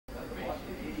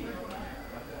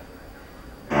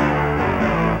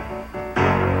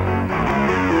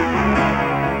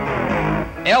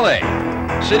L.A.,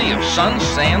 city of sun,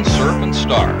 sand, surf, and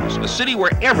stars. A city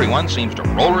where everyone seems to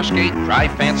roller skate,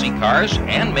 drive fancy cars,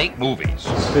 and make movies.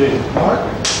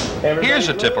 Here's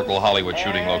a typical Hollywood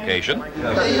shooting location. Maybe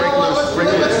we'll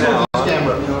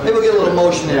get a little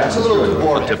motion in it. It's a little too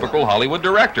boring. A typical Hollywood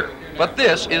director. But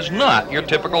this is not your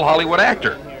typical Hollywood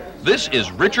actor. This is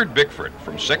Richard Bickford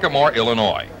from Sycamore,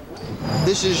 Illinois.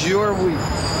 This is your week.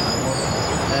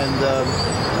 And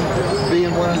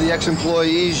being one of the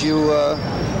ex-employees, you,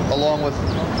 along with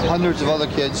hundreds of other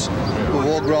kids who've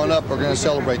all grown up, are going to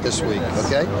celebrate this week,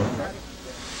 okay?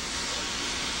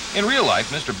 In real life,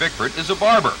 Mr. Bickford is a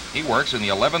barber. He works in the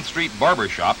 11th Street Barber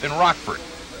Shop in Rockford.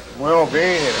 Well,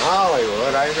 being in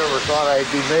Hollywood, I never thought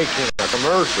I'd be making a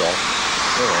commercial.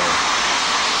 You know,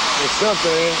 it's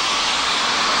something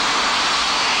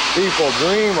people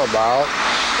dream about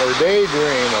or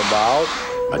daydream about.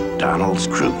 McDonald's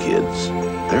crew kids.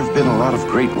 There have been a lot of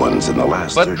great ones in the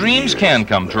last 30 But dreams years. can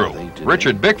come true.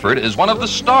 Richard Bickford is one of the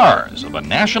stars of a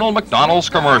national McDonald's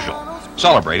commercial,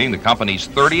 celebrating the company's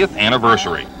 30th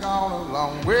anniversary.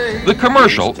 The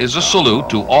commercial is a salute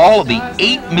to all of the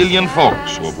 8 million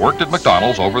folks who have worked at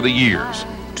McDonald's over the years.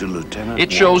 It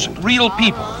shows real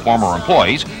people, former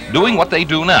employees, doing what they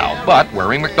do now, but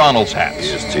wearing McDonald's hats.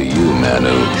 Here's to you,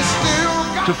 Manu.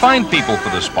 To find people for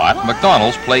the spot,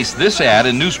 McDonald's placed this ad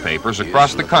in newspapers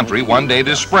across the country one day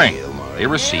this spring. They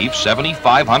received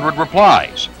 7,500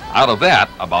 replies. Out of that,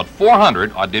 about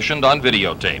 400 auditioned on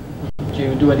videotape. Did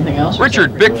you do anything else?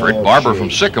 Richard Bickford, barber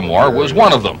from Sycamore, was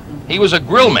one of them. He was a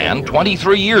grill man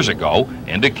 23 years ago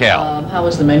in DeKalb. How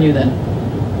was the menu then?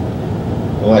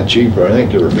 A lot cheaper. I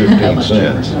think they were 15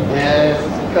 cents.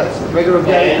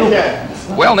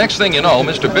 Well, next thing you know,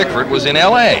 Mr. Bickford was in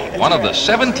L.A., one of the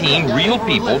 17 real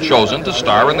people chosen to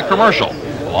star in the commercial,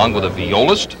 along with a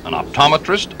violist, an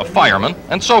optometrist, a fireman,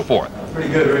 and so forth. Pretty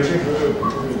good, Richard.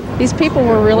 These people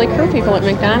were really crew people at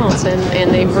McDonald's,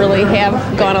 and they really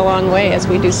have gone a long way, as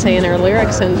we do say in our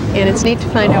lyrics, and it's neat to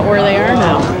find out where they are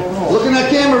now. Look in that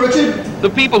camera, Richard. The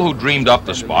people who dreamed up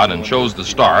the spot and chose the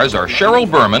stars are Cheryl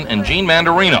Berman and Gene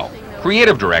Mandarino,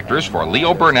 creative directors for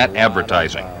Leo Burnett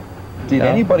Advertising. Did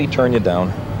anybody turn you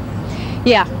down?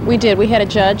 Yeah, we did. We had a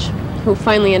judge who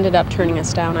finally ended up turning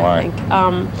us down, I think.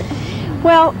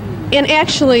 Well, and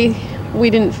actually, we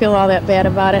didn't feel all that bad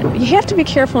about it. You have to be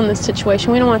careful in this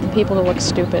situation. We don't want the people to look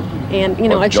stupid. And, you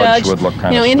know, Well, a judge, would look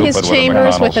you know, in his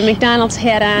chambers with the McDonald's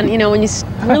hat on, you know, when you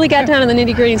really got down to the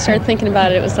nitty-gritty and started thinking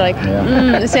about it, it was like,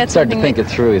 is that something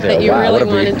that you really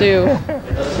want to do?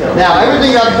 Now,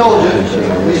 everything I've told you,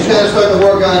 we just got to start to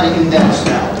work on and condense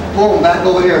now. Boom, back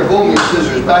over here. Boom, your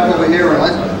scissors. Back over here, and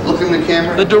let's look in the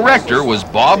camera. The director was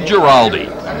Bob Giraldi,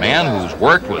 a man who's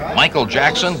worked with Michael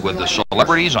Jackson, with the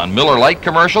celebrities on Miller Lite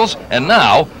commercials, and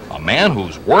now a man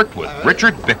who's worked with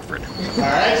Richard Bickford. All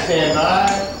right, stand by.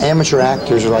 Amateur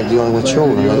actors are like dealing with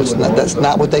children. That's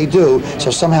not what they do. So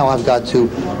somehow I've got to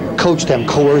coach them,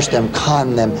 coerce them,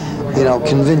 con them, you know,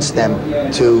 convince them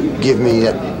to give me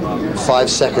that 5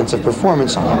 seconds of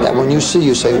performance that when you see,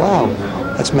 you say, wow,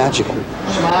 that's magical.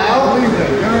 Smile.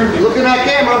 Look in that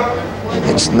camera.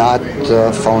 It's not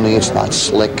phony. It's not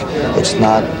slick. It's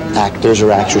not actors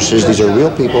or actresses. These are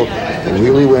real people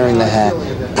really wearing the hat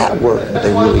at work, but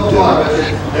they really do.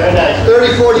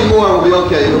 30, 40 more will be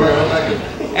okay.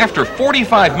 After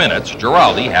 45 minutes,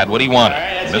 Giraldi had what he wanted.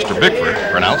 Mr. Bickford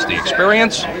pronounced the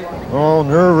experience, Oh,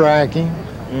 nerve-wracking,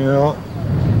 you know.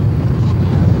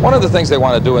 One of the things they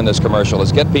want to do in this commercial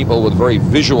is get people with very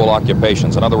visual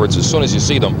occupations. In other words, as soon as you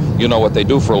see them, you know what they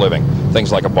do for a living.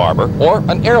 Things like a barber or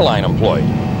an airline employee.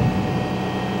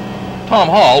 Tom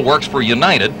Hall works for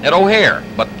United at O'Hare,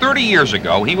 but 30 years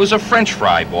ago, he was a French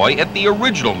fry boy at the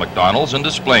original McDonald's in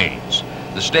Des Plaines.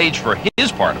 The stage for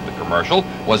his part of the commercial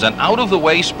was an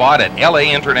out-of-the-way spot at L.A.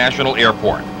 International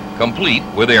Airport, complete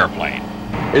with airplane.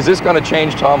 Is this going to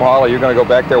change, Tom Hall? Are you going to go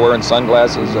back there wearing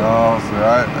sunglasses? No,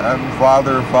 sir. I'm a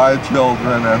father of 5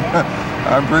 children, and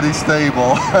I'm pretty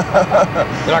stable.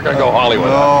 You're not going to go Hollywood.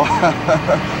 No.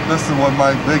 This is what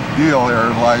my big deal here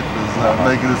in life is,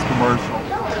 making this commercial.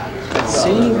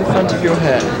 See the front of your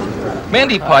head.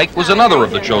 Mandy Pike was another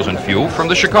of the chosen few from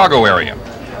the Chicago area.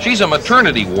 She's a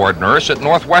maternity ward nurse at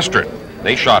Northwestern.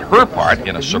 They shot her part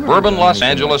in a suburban Los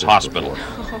Angeles hospital.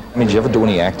 I mean, did you ever do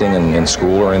any acting in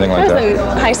school or anything like that? I was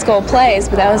in high school plays,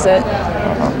 but that was it.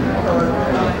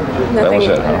 That was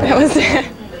it, huh? That was it.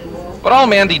 But all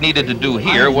Mandy needed to do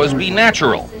here was be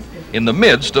natural, in the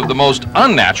midst of the most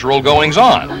unnatural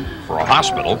goings-on for a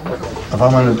hospital. If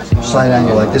I'm on a side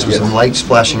angle like this with some light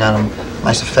splashing on them,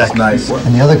 nice effect. Nice.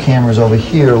 And the other camera's over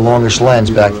here, longish lens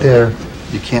back there.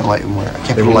 You can't light them where? I can't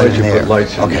They put won't light let in you there. put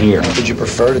lights in Okay. here. Would you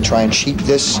prefer to try and sheet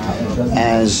this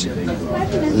as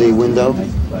the window?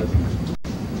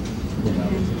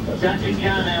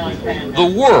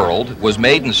 The World was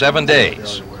made in 7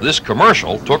 days. This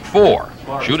commercial took 4,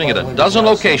 shooting at a dozen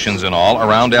locations in all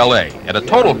around LA at a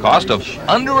total cost of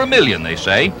under $1 million, they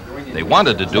say. They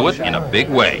wanted to do it in a big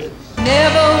way.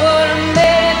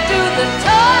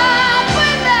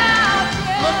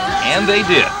 And they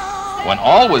did. When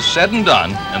all was said and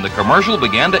done and the commercial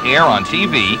began to air on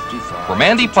TV, for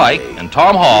Mandy Pike and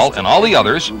Tom Hall and all the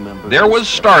others, there was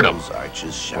stardom for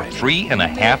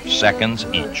 3.5 seconds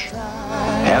each.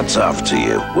 Hats off to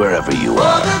you, wherever you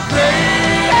are.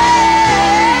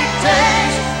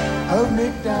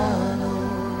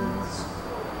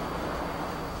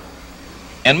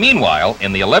 And meanwhile,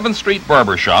 in the 11th Street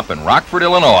Barber Shop in Rockford,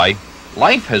 Illinois,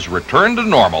 life has returned to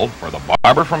normal for the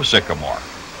barber from Sycamore.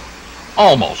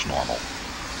 Almost normal.